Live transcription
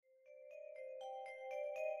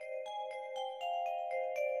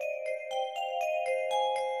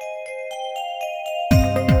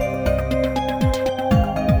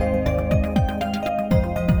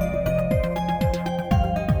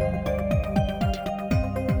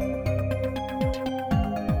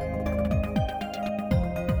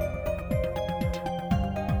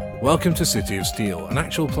Welcome to City of Steel, an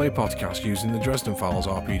actual play podcast using the Dresden Files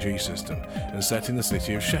RPG system and set in the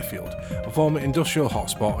city of Sheffield, a former industrial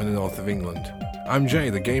hotspot in the north of England. I'm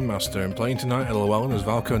Jay, the Game Master, and playing tonight are Llewellyn as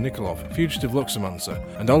Valko Nikolov, fugitive Luxomancer,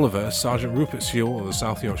 and Oliver as Sergeant Rupert Sewell of the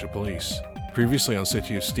South Yorkshire Police. Previously on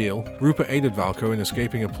City of Steel, Rupert aided Valko in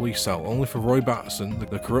escaping a police cell, only for Roy Batterson,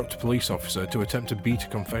 the corrupt police officer, to attempt to beat a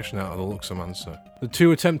confession out of the Luxomancer. The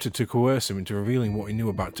two attempted to coerce him into revealing what he knew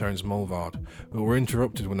about Terence Mulvard, but were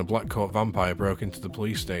interrupted when a Black Coat vampire broke into the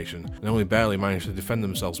police station, and only barely managed to defend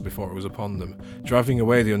themselves before it was upon them, driving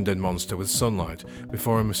away the undead monster with sunlight,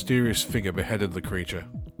 before a mysterious figure beheaded the creature.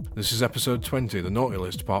 This is episode 20, The Naughty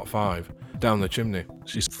List, part 5. Down the chimney.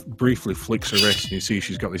 She briefly flicks her wrist and you see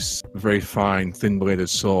she's got this very fine, thin-bladed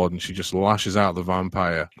sword and she just lashes out the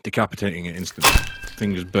vampire, decapitating it instantly. The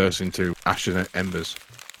thing just bursts into ashes and embers.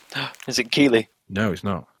 Is it Keeley? No, it's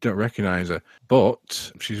not. Don't recognise her.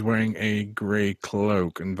 But she's wearing a grey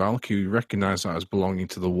cloak and Valky recognise that as belonging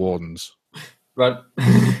to the Wardens. Right.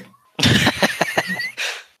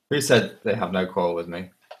 Who said they have no quarrel with me?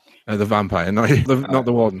 The vampire, not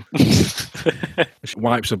the Warden. She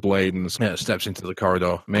wipes a blade and steps into the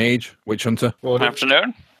corridor. Mage, witch hunter. Warden.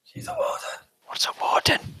 Afternoon. She's a warden. What's a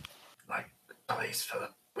warden? Like police for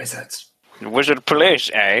wizards. Wizard police,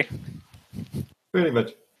 eh? Pretty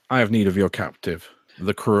much. I have need of your captive,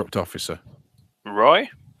 the corrupt officer. Roy?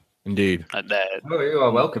 Indeed. Oh, you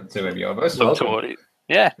are welcome to him. You're most welcome.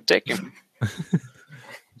 Yeah, take him.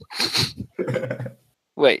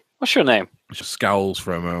 Wait, what's your name? She scowls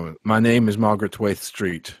for a moment. My name is Margaret Waith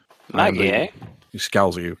Street. Maggie, eh? He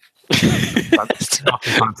scowls at you.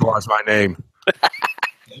 Tantalize my name.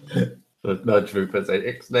 Nudge Rupert say,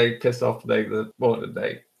 Ixnay, kiss off name, the warden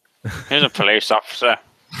name. He's a police officer.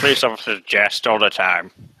 Police officers jest all the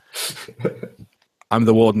time. I'm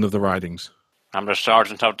the warden of the ridings. I'm the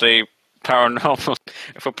sergeant of the paranormal.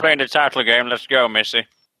 If we're playing the title game, let's go, Missy.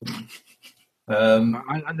 I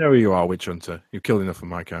know who you are, witch hunter. You've killed enough of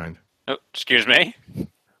my kind. Oh, excuse me?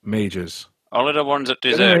 Mages. Only the ones that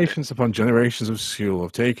deserve Generations upon generations of Sewell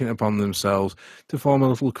have taken it upon themselves to form a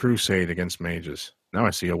little crusade against mages. Now I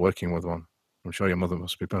see you're working with one. I'm sure your mother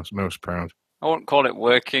must be most proud. I won't call it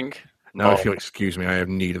working. Now, if you'll excuse me, I have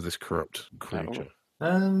need of this corrupt creature.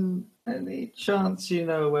 Any chance you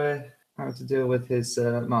know how to deal with his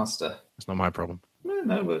master? It's not my problem.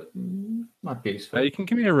 No, but might be useful. You can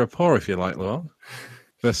give me a rapport if you like, Llewellyn.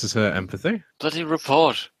 Versus her empathy. Bloody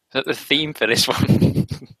report. Is that the theme for this one?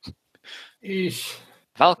 Eesh.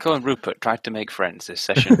 Valko and Rupert tried to make friends this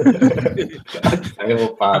session.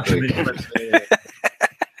 Failed badly.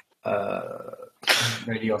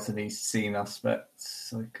 Maybe also these scene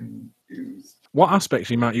aspects I can use. What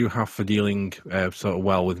aspects might you have for dealing sort of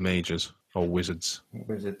well with mages or wizards?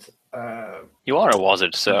 Wizard. You are a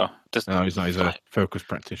wizard, so... No, he's not. He's a focused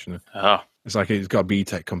practitioner. Oh. It's like he's got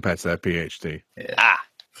BTEC compared to their PhD. Yeah.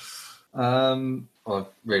 Ah. I've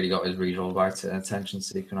really got his regional writer and attention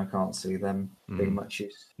seeker, and I can't see them being much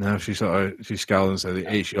use. No, she scowled and said,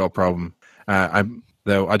 "It's your problem."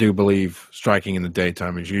 Though I do believe striking in the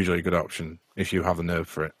daytime is usually a good option if you have the nerve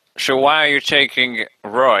for it. So why are you taking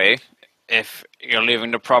Roy if you're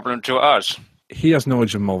leaving the problem to us? He has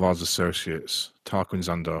knowledge of Mulvard's associates, Tarquin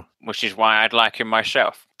Zandor. Which is why I'd like him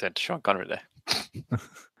myself. Then Sean Connery there.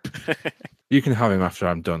 You can have him after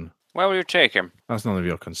I'm done. Where will you take him? That's none of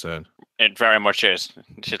your concern. It very much is.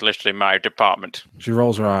 This is literally my department. She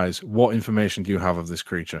rolls her eyes. What information do you have of this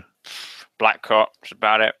creature? Black Coat, that's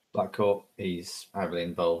about it. Black Coat, he's heavily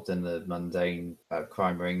involved in the mundane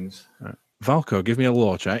crime rings. Right. Valko, give me a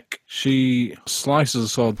law check. She slices a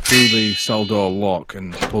sword through the cell door lock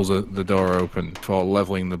and pulls the door open for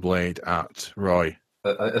levelling the blade at Roy.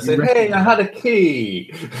 I said, hey, I had a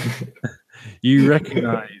key! You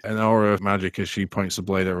recognise an aura of magic as she points the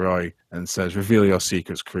blade at Roy and says, reveal your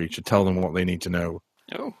secrets, creature. Tell them what they need to know.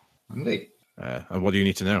 Oh. Indeed. And what do you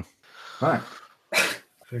need to know? Right.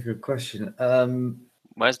 Very good question.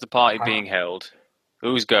 Where's the party being held?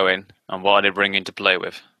 Who's going? And what are they bringing to play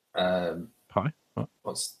with? Pie? What?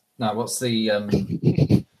 What's the...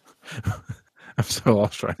 I'm so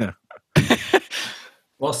lost right now.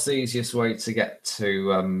 What's the easiest way to get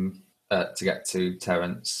to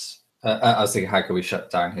Terence? I was thinking, how can we shut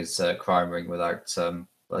down his crime ring without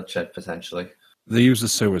bloodshed, potentially? They use the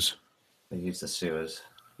sewers. They use the sewers.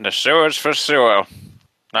 The sewers for Sewell.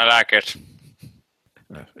 I like it.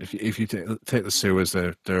 If you take the sewers,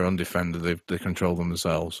 they're undefended. They control them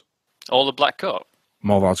themselves. All the Black Coat?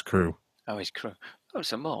 Mulvard's crew. Oh, his crew. Oh,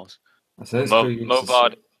 so Moles.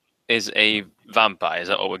 Mulvard is a vampire. Is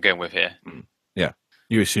that what we're going with here? Yeah.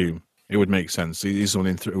 You assume. It would make sense. He's the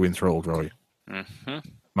one who enthralled Roy. Mm-hmm.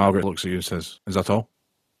 Margaret looks at you and says, is that all?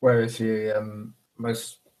 Where is he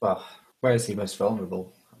most? Well, where is he most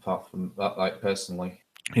vulnerable? Apart from that, like personally,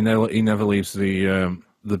 He never leaves the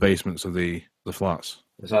basements of the flats.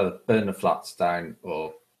 it's either burn the flats down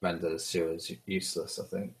or render the sewers useless. I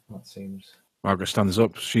think that seems. Margaret stands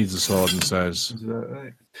up, sheathes the sword, and says, Is that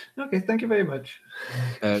right? Okay, thank you very much.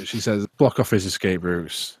 she says, block off his escape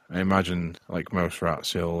routes. I imagine, like most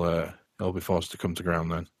rats, he'll be forced to come to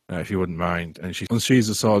ground then, if you wouldn't mind. And she unsheathes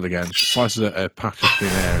the sword again, slices a patch of thin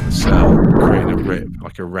air in the cell, creating a rip,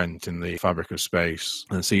 like a rent in the fabric of space,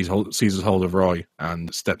 and seizes hold of Roy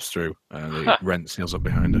and steps through, and the rent seals up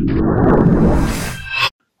behind her.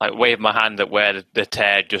 Like, wave my hand at where the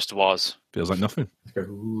tear just was. Feels like nothing. Go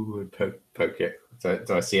and poke it. Do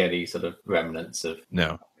I see any sort of remnants of?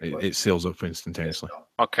 No, it seals up instantaneously.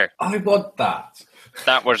 Okay. I want that.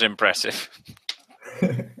 That was impressive. You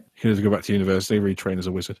can just go back to university, retrain as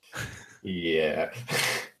a wizard. Yeah,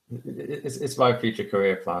 it's my future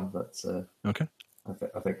career plan, but Okay.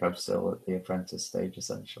 I think I'm still at the apprentice stage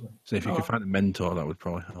essentially. So if you could find a mentor, that would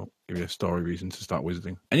probably help. Give you a story reason to start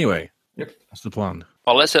wizarding. Anyway, Yep. That's the plan.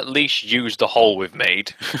 Well, let's at least use the hole we've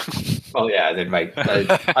made. Well, yeah, I did make.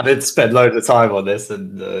 I did spend loads of time on this,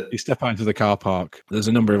 and You step out into the car park. There's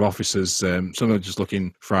a number of officers. Some are just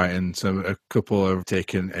looking frightened. A couple have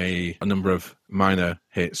taken a number of minor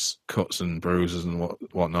hits, cuts and bruises and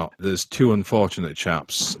whatnot. There's two unfortunate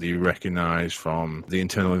chaps that you recognise from the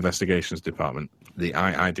Internal Investigations Department, the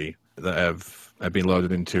IID, that have been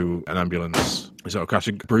loaded into an ambulance. We sort of catch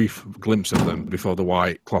a brief glimpse of them before the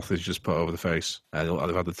white cloth is just put over the face. They've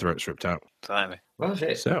had the throats ripped out. Blimey. well,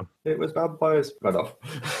 shit. So, It was vampires. Right off.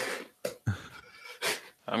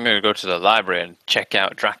 I'm going to go to the library and check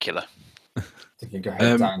out Dracula. You can go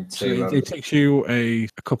head down so to. it takes you a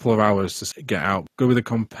couple of hours to get out. Go with a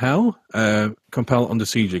compel. Compel under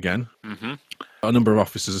siege again. Mm-hmm. A number of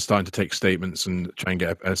officers are starting to take statements and try and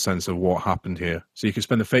get a sense of what happened here. So you can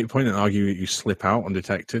spend a fate point and argue that you slip out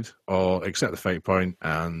undetected, or accept the fate point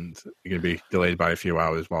and you're going to be delayed by a few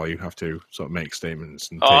hours while you have to sort of make statements.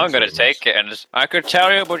 And Oh, I'm going to take it, and I could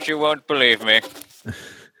tell you, but you won't believe me.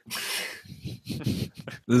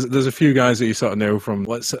 There's a few guys that you sort of know from,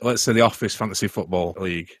 let's say, the Office Fantasy Football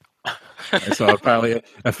League. So apparently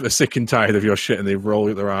are sick and tired of your shit, and they roll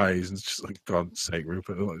at their eyes and it's just like, God's sake,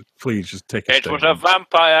 Rupert, please just take a It statement. was a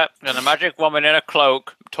vampire and a magic woman in a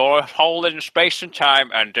cloak tore a hole in space and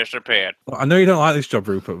time and disappeared. Well, I know you don't like this job,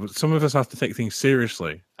 Rupert, but some of us have to take things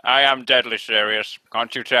seriously. I am deadly serious.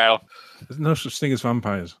 Can't you tell? There's no such thing as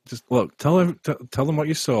vampires. Just look, tell them what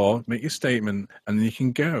you saw, make your statement, and then you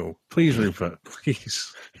can go. Please, Rupert,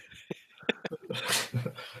 please.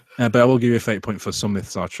 But I will give you a fate point for some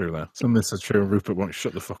myths are true there. Some myths are true, and Rupert won't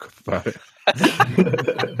shut the fuck up about it.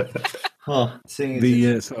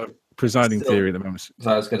 The sort of presiding theory at the moment.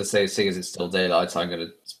 So I was going to say, seeing as it's still daylight, I'm going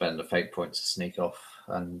to spend a fate point to sneak off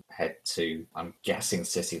and head to, I'm guessing,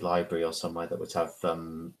 City Library or somewhere that would have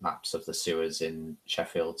maps of the sewers in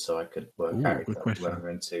Sheffield, so I could work out where we're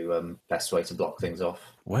into best way to block things off.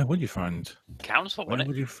 Where would you find? Council, Where wouldn't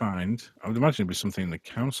would it? you find? I would imagine it'd be something in the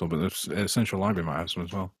council, but the Central Library might have some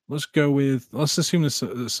as well. Let's assume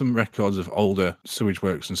there's some records of older sewage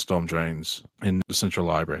works and storm drains in the Central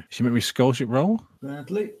Library. Should you make me a scholarship roll?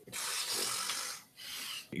 Badly.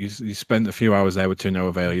 You spent a few hours there with to no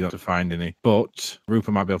avail. You don't have to find any. But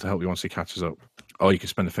Rupert might be able to help you once he catches up. Or you could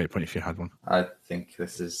spend a fate point if you had one. I think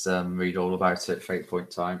this is read all about it, fate point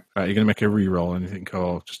time. Right, you're going to make a re-roll, anything,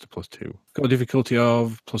 or just a +2? Got a difficulty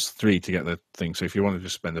of +3 to get the thing. So if you want to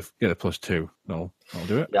just get a +2, I'll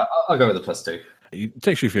do it. Yeah, I'll go with the +2. It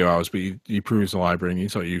takes you a few hours, but you peruse the library and you're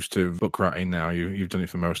sort of used to book writing now. You've done it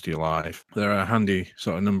for most of your life. There are a handy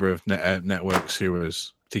sort of number of network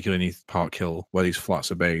sewers, particularly in Park Hill, where these flats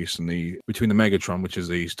are based, and between the Megatron, which is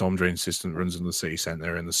the storm drain system that runs in the city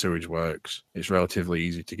centre, and the sewage works, it's relatively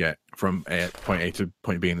easy to get from point A to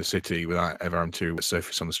point B in the city without ever having to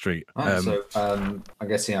surface on the street. So I'm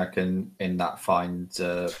guessing I can, in that, find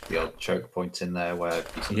the odd choke point in there where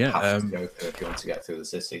you sort of have to go through if you want to get through the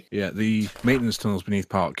city. Yeah, the maintenance tunnels beneath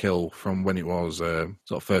Park Hill, from when it was sort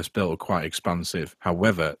of first built, are quite expansive.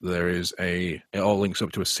 However, it all links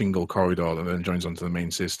up to a single corridor that then joins onto the main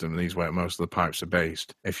system, and these where most of the pipes are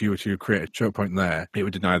based. If you were to create a choke point there, it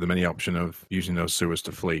would deny them any option of using those sewers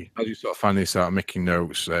to flee. As you sort of find this out, making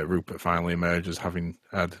notes, Rupert finally emerges, having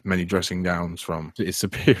had many dressing downs from his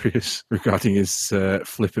superiors regarding his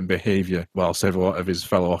flippant behaviour, while several of his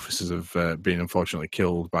fellow officers have been unfortunately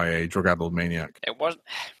killed by a drug-addled maniac. It wasn't.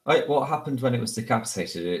 What happened when it was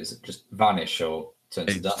decapitated? Did it just vanish, or Turn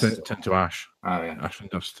to It's dust. turned to ash. Oh, yeah. Ash and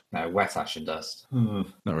dust. No, wet ash and dust. Not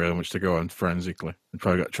really much to go on forensically. They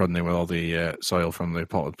probably got trodden in with all the soil from the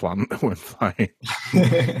potted plant that went flying.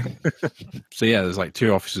 So yeah, there's like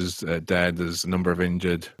 2 officers dead. There's a number of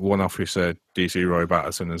injured. One officer, DC Roy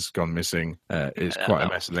Batterson, has gone missing. It's quite a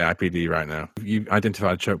mess in the IPD right now. You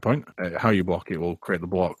identified a choke point. How you block it will create the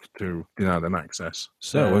block to deny them access.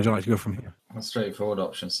 So where would you like to go from here? A straightforward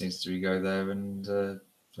option seems to be go there and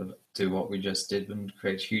sort of do what we just did and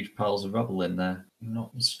create huge piles of rubble in there. I'm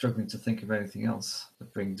not struggling to think of anything else to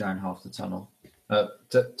bring down half the tunnel.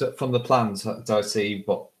 From the plans, do I see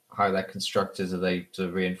how they're constructed? Are they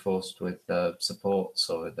reinforced with supports,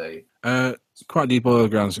 or are they? Quite deep oil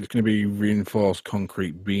ground, so it's going to be reinforced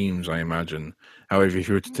concrete beams, I imagine. However, if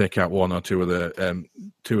you were to take out 1 or 2 of the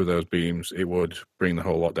 2 of those beams, it would bring the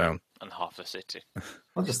whole lot down. And half the city.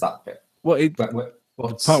 Not just that bit. Well, the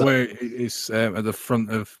What's part where it's at the front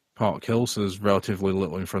of Park Hill, so there's relatively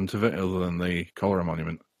little in front of it other than the cholera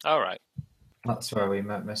monument. All right. That's where we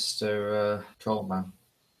met Mr. Trollman.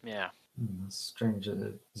 Yeah. That's strange.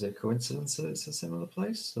 Is it a coincidence that it's a similar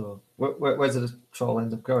place? Or where did the troll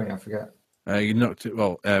end up going? I forget. You knocked it.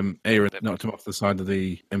 Well, Aaron knocked him off the side of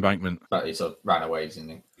the embankment. But he sort of ran away, didn't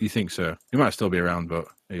he? You think so? He might still be around, but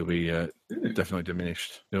he'll be definitely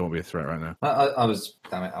diminished. There won't be a threat right now. I was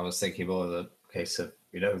thinking more of the case of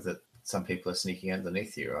that some people are sneaking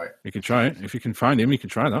underneath you, right? You can try it if you can find him. You can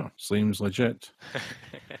try that. Seems legit.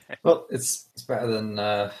 Well, it's better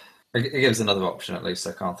than. It gives another option at least.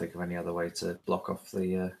 I can't think of any other way to block off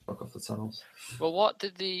the tunnels. Well, what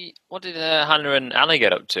did Hannah and Anna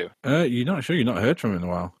get up to? You're not sure. You've not heard from him in a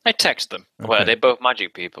while. I text them. Okay. Well, they're both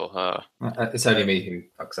magic people. It's only me who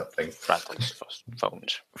fucks up things. Frantic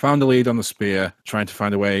phones. Found a lead on the spear, trying to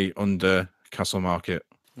find a way under Castle Market.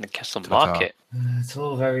 The Castle the Market. It's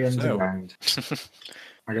all very underground.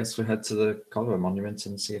 I guess we head to the cholera monument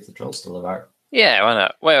and see if the troll's still about. Yeah, why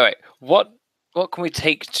not? Wait. What can we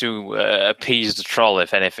take to appease the troll,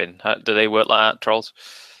 if anything? Do they work like that, trolls?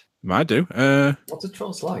 Might do. What's the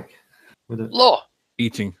trolls like? Law.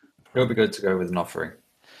 Eating. It would be good to go with an offering.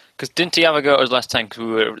 Because didn't he ever go to us last time because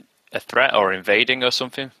we were a threat or invading or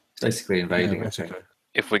something? Basically invading. Yeah, basically.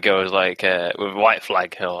 If we go like with a white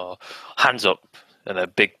flag or hands up and a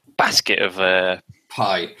big basket of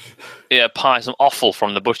Pie. Yeah, pie, some offal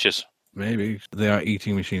from the butchers. Maybe they are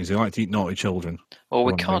eating machines. They like to eat naughty children. Well,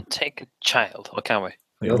 we can't take a child, or can we?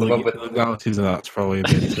 You're the one with legalities of that's probably a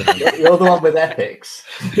bit. You're the one with ethics.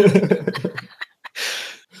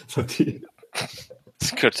 Go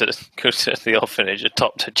to the orphanage,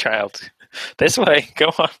 adopt a child. This way,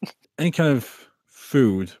 go on. Any kind of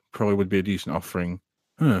food probably would be a decent offering.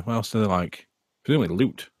 What else do they like? Presumably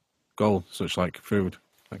loot, gold, such like food,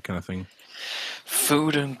 that kind of thing.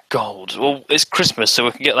 Food and gold. Well, it's Christmas, so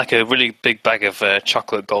we can get like a really big bag of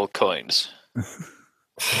chocolate gold coins.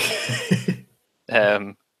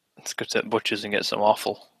 Let's go to the butchers and get some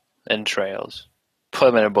offal entrails. Put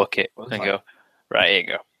them in a bucket and go. Right, here you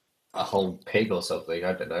go. A whole pig or something.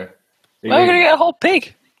 I don't know. Why are we going to get a whole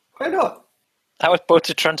pig? Why not? How is supposed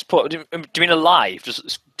to transport? Do you mean alive?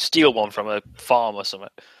 Just steal one from a farm or something?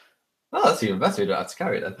 Oh, that's even better. We don't have to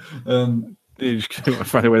carry it then. You just can't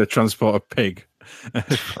find a way to transport a pig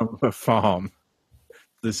from a farm to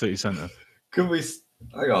the city centre. Can we?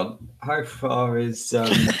 Hang on. How far is?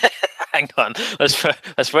 Hang on. Let's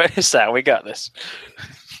work this out. We got this.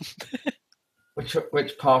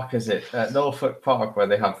 Which park is it? Norfolk Park, where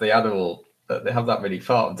they have the animal. They have that mini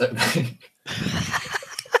farm, don't they?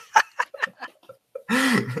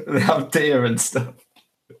 They have deer and stuff.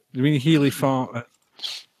 You mean Healy Farm?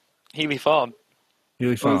 Healy Farm.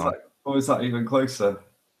 Healy Farm. Or is that even closer?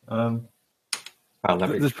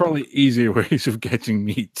 There's probably easier ways of getting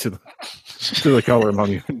meat to the cholera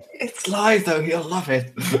monument. It's live though. He'll love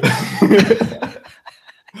it.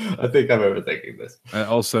 I think I'm overthinking this.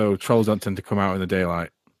 Also, trolls don't tend to come out in the daylight.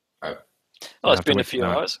 Oh, it's been a few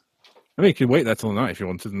hours. I mean, you could wait there till night if you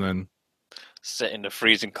wanted, and then sit in the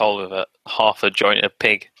freezing cold with half a joint of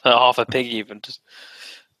pig, half a pig even.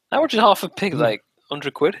 How much is half a pig? Like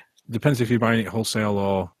 £100? Depends if you're buying it wholesale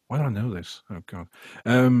or. Why do I know this? Oh God!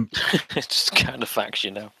 It's just kind of facts,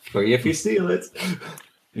 you know. But if you steal it,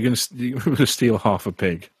 you're gonna steal half a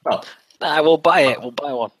pig. Oh. Nah, we'll buy it. We'll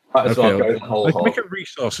buy one. Might as well go the whole Make a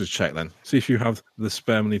resources check then. See if you have the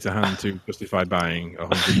spare money to hand to justify buying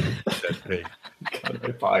 100 dead pig. Can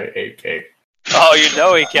I buy a pig? Oh, you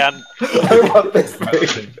know he can. I want this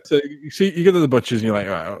pig. So you see, you go to the butchers and you're like,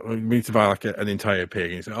 right, we need to buy like an entire pig.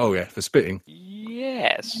 And you say, oh yeah, for spitting.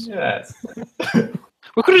 Yes.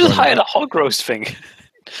 We could have just hired a hog roast thing.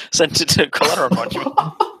 Sent it to a cholera monument.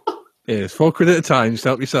 Yes, £4 at a time. Just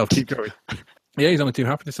help yourself. Keep going. Yeah, he's only too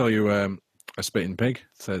happy to sell you a spitting pig.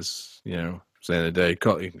 Says, saying a day,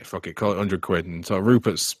 call it 100 quid. And so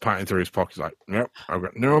Rupert's patting through his pockets like, nope, I've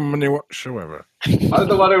got no money whatsoever. I'm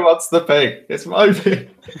the one who wants the pig. It's my pig.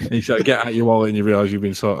 And you sort of get out your wallet and you realise you've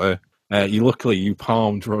been sort of, you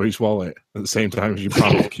palmed Rory's wallet at the same time as you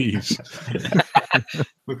palmed the keys.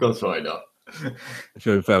 Of course, why not?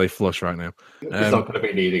 Feeling fairly flush right now. It's not going to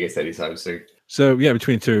be needing it anytime soon. So, yeah,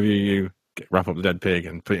 between the two of you, you wrap up the dead pig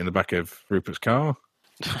and put it in the back of Rupert's car.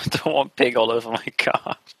 I don't want pig all over my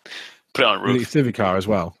car. Put it on the roof. It's Civic car as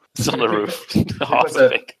well. It's on the roof. Half the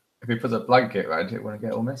pig. If you put a blanket around it, won't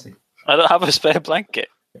get all messy. I don't have a spare blanket.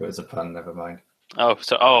 It was a pun, never mind. Oh,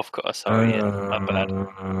 of course. Sorry, my bad.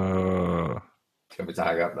 Can we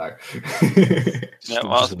hang up now? Yeah,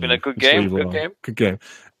 well, it's been a good game. Good game.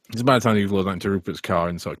 It's about time you've loaded that into Rupert's car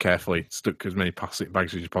and sort of carefully stuck as many plastic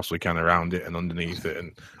bags as you possibly can around it and underneath it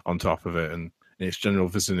and on top of it and in its general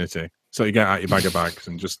vicinity. So you get out your bag of bags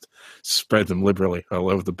and just spread them liberally all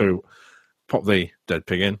over the boot, pop the dead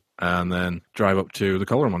pig in, and then drive up to the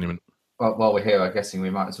Cholera Monument. Well, while we're here, I'm guessing we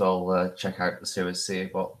might as well check out the sewers, see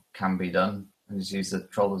what can be done, and just use the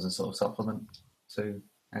troll as a sort of supplement to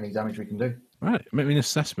any damage we can do. Right, make me an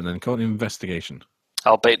assessment then, call it an investigation.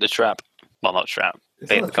 I'll bait the trap. Well, not trap.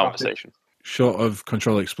 Bait the conversation. Short of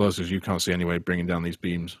control explosives, you can't see any way bringing down these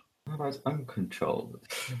beams. Otherwise, uncontrolled.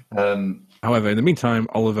 However, in the meantime,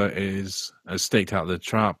 Oliver has staked out the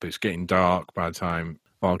trap. It's getting dark by the time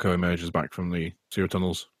Valko emerges back from the sewer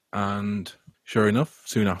tunnels. And sure enough,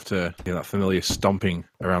 soon after that familiar stomping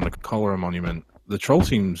around the Cholera Monument, the troll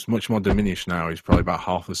seems much more diminished now. He's probably about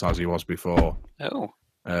half the size he was before. Oh.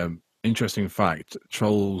 Interesting fact,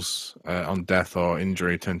 trolls on death or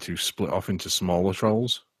injury tend to split off into smaller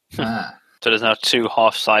trolls. So there's now 2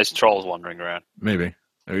 half-sized trolls wandering around. Maybe.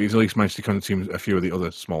 He's at least managed to consume a few of the other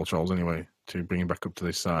small trolls anyway to bring him back up to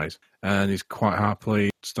this size. And he's quite happily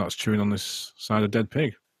starts chewing on this side of dead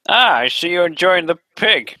pig. I see you're enjoying the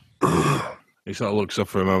pig. He sort of looks up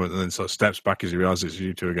for a moment and then sort of steps back as he realises it's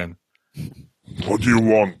you two again. What do you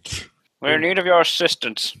want? We're in need of your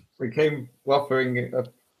assistance. We came offering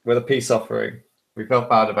with a peace offering. We felt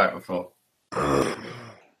bad about it before.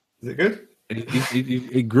 Is it good?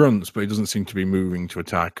 He grunts, but he doesn't seem to be moving to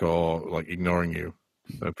attack or like ignoring you.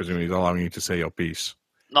 So presumably he's allowing you to say your piece.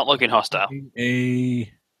 Not looking hostile. What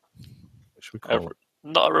should we call it?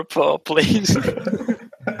 Not a report, please.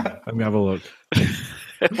 Let me have a look.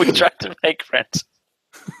 We tried to make friends.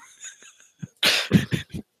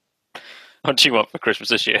 What do you want for Christmas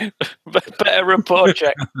this year? Better report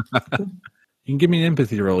check. You can give me an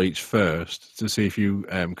empathy roll each first to see if you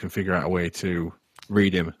can figure out a way to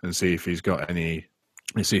read him and see if he's got any.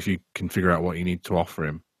 And see if you can figure out what you need to offer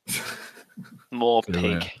him. More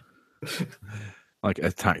pig. Like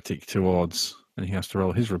a tactic towards, and he has to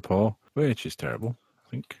roll his rapport, which is terrible, I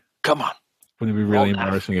think. Come on. Wouldn't it be really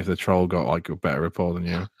embarrassing if the troll got like a better rapport than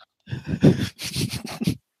you?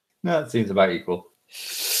 No, it seems about equal.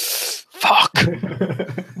 Fuck.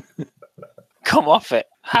 Come off it.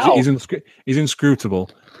 How? He's inscrutable,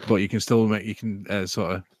 but you can still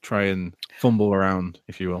sort of try and fumble around,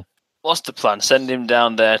 if you will. What's the plan? Send him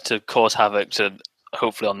down there to cause havoc. To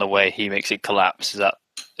hopefully on the way he makes it collapse. Is that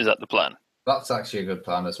the plan? That's actually a good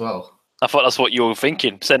plan as well. I thought that's what you were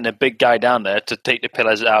thinking. Sending a big guy down there to take the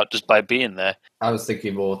pillars out just by being there. I was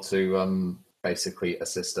thinking more to basically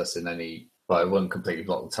assist us in any. Well, it wouldn't completely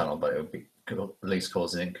block the tunnel, but it would be at least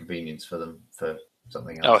cause an inconvenience for them for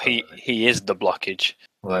something else. Oh, he is the blockage.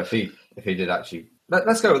 Well, if he did actually,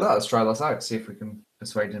 let's go with that. Let's try this out. See if we can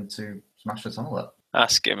persuade him to smash the tunnel up.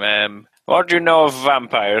 Ask him. What do you know of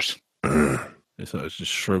vampires? He sort of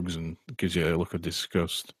just shrugs and gives you a look of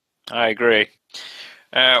disgust. I agree.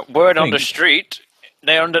 Word on the street,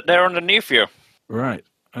 they're underneath you. Right.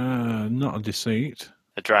 Not a deceit.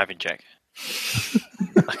 A driving check.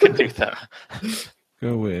 I can do that.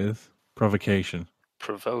 Go with provocation.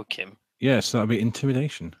 Provoke him. Yes, that'd be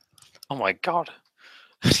intimidation. Oh my god.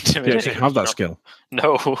 Do you actually have that skill?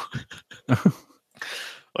 No.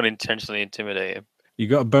 Unintentionally intimidate him. You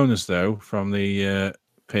got a bonus though from the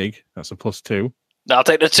pig. That's a +2. I'll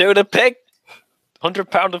take the 2 the pig.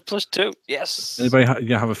 £100 of +2. Yes.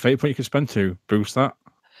 Anybody have a fate point you can spend to boost that?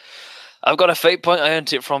 I've got a fate point. I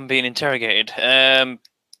earned it from being interrogated.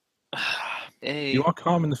 You are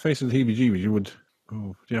calm in the face of the heebie-jeebies. You would.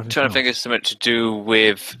 Oh, do you have trying to think of something to do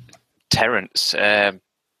with Terence.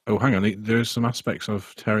 Oh, hang on. There's some aspects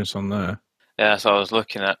of Terence on there. Yeah, that's what I was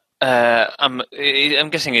looking at. I'm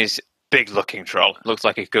guessing he's big-looking troll. Looks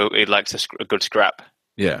like he likes a good scrap.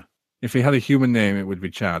 Yeah. If he had a human name, it would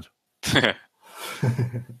be Chad. The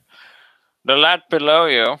lad below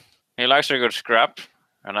you, he likes a good scrap,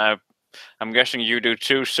 and I I'm guessing you do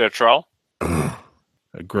too, Sir Troll.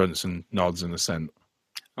 Grunts and nods in assent.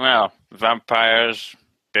 Well, vampires,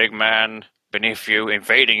 big man, beneath you,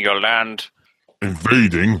 invading your land.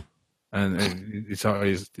 Invading? And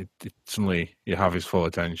suddenly you have his full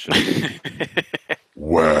attention.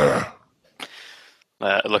 Where?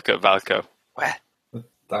 Look at Valko. Where?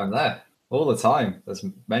 Down there. All the time. There's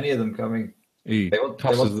many of them coming. He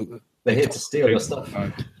They're here to steal your stuff.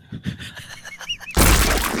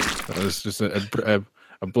 There's just a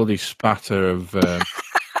bloody spatter of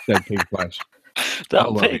dead pig flesh. That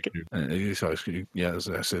pig.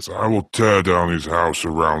 That's it. I will tear down his house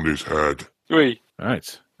around his head. Oui. All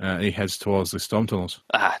right. He heads towards the storm tunnels.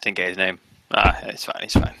 I didn't get his name. It's fine.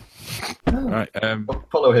 All right.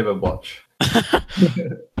 Follow him and watch.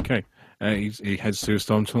 Okay. He heads to the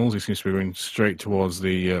storm tunnels. He seems to be going straight towards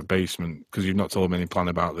the basement because you've not told him any plan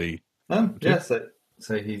about the.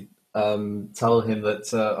 So he tell him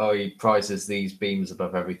that he prizes these beams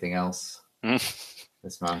above everything else.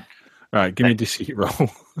 This man. All right, give me a deceit roll.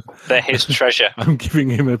 They're his treasure. I'm giving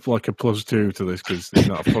him a +2 to this because he's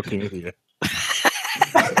not a fucking idiot.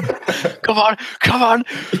 Come on!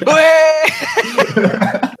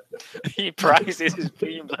 He prizes his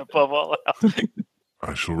beams above all else.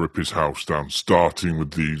 I shall rip his house down, starting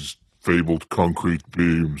with these fabled concrete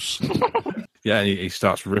beams. Yeah, and he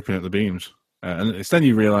starts ripping at the beams. And it's then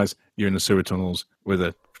you realise you're in the sewer tunnels with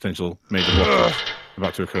a potential major block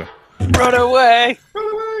about to occur. Run away!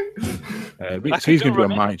 So he's going to do a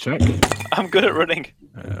might check. I'm good at running.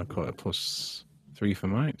 I've got a +3 for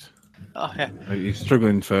might. Oh, yeah. He's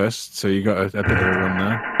struggling first, so you got a bit of a run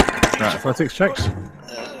there. Right, athletics checks.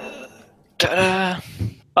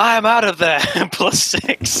 I'm out of there.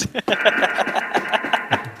 +6.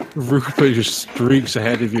 Rupert just streaks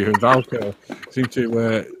ahead of you, and Valko seems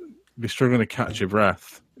to be struggling to catch your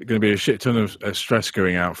breath. There's going to be a shit ton of stress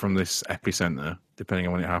going out from this epicenter, depending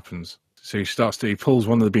on when it happens. So he pulls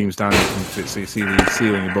one of the beams down into it, so you see the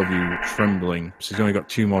ceiling above you trembling. So he's only got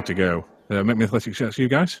 2 more to go. Make me athletics checks, you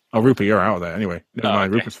guys. Oh, Rupert, you're out of there anyway. Never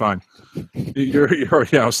mind, okay. Rupert's fine. You're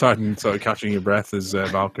already outside and sort of catching your breath as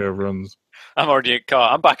Valko runs. I'm already in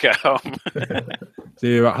car. I'm back at home. So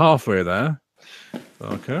you're about halfway there.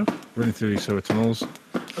 Valko, running through these sewer tunnels.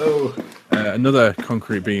 Oh. Another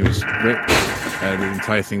concrete beam is ripped. The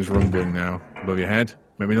entire thing's rumbling now above your head.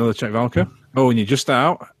 Make me another check, Valko. Oh, and you're just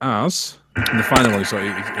out as... And the final one,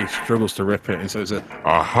 he struggles to rip it, and so it's a...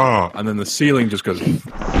 Aha! And then the ceiling just goes...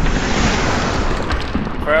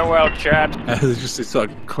 Farewell, Chad. There's just this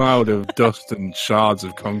sort of cloud of dust and shards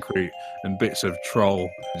of concrete and bits of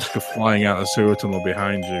troll just go flying out of the sewer tunnel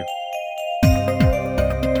behind you.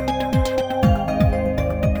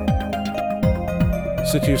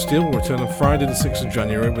 City of Steel will return on Friday the 6th of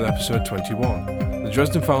January with episode 21. The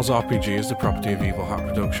Dresden Files RPG is the property of Evil Hat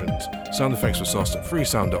Productions. Sound effects were sourced at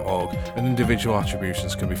freesound.org and individual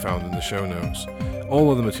attributions can be found in the show notes. All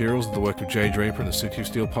other materials are the work of Jay Draper and the City of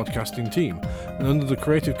Steel podcasting team, and under the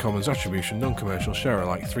Creative Commons Attribution Non-Commercial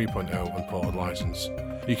Share-alike 3.0 Unported license.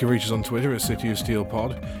 You can reach us on Twitter at City of Steel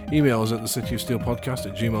Pod, email us at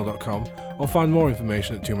thecityofsteelpodcast@gmail.com, or find more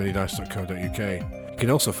information at toomanydice.co.uk. You can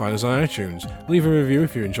also find us on iTunes. Leave a review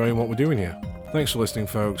if you're enjoying what we're doing here. Thanks for listening,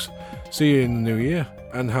 folks. See you in the new year,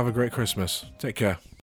 and have a great Christmas. Take care.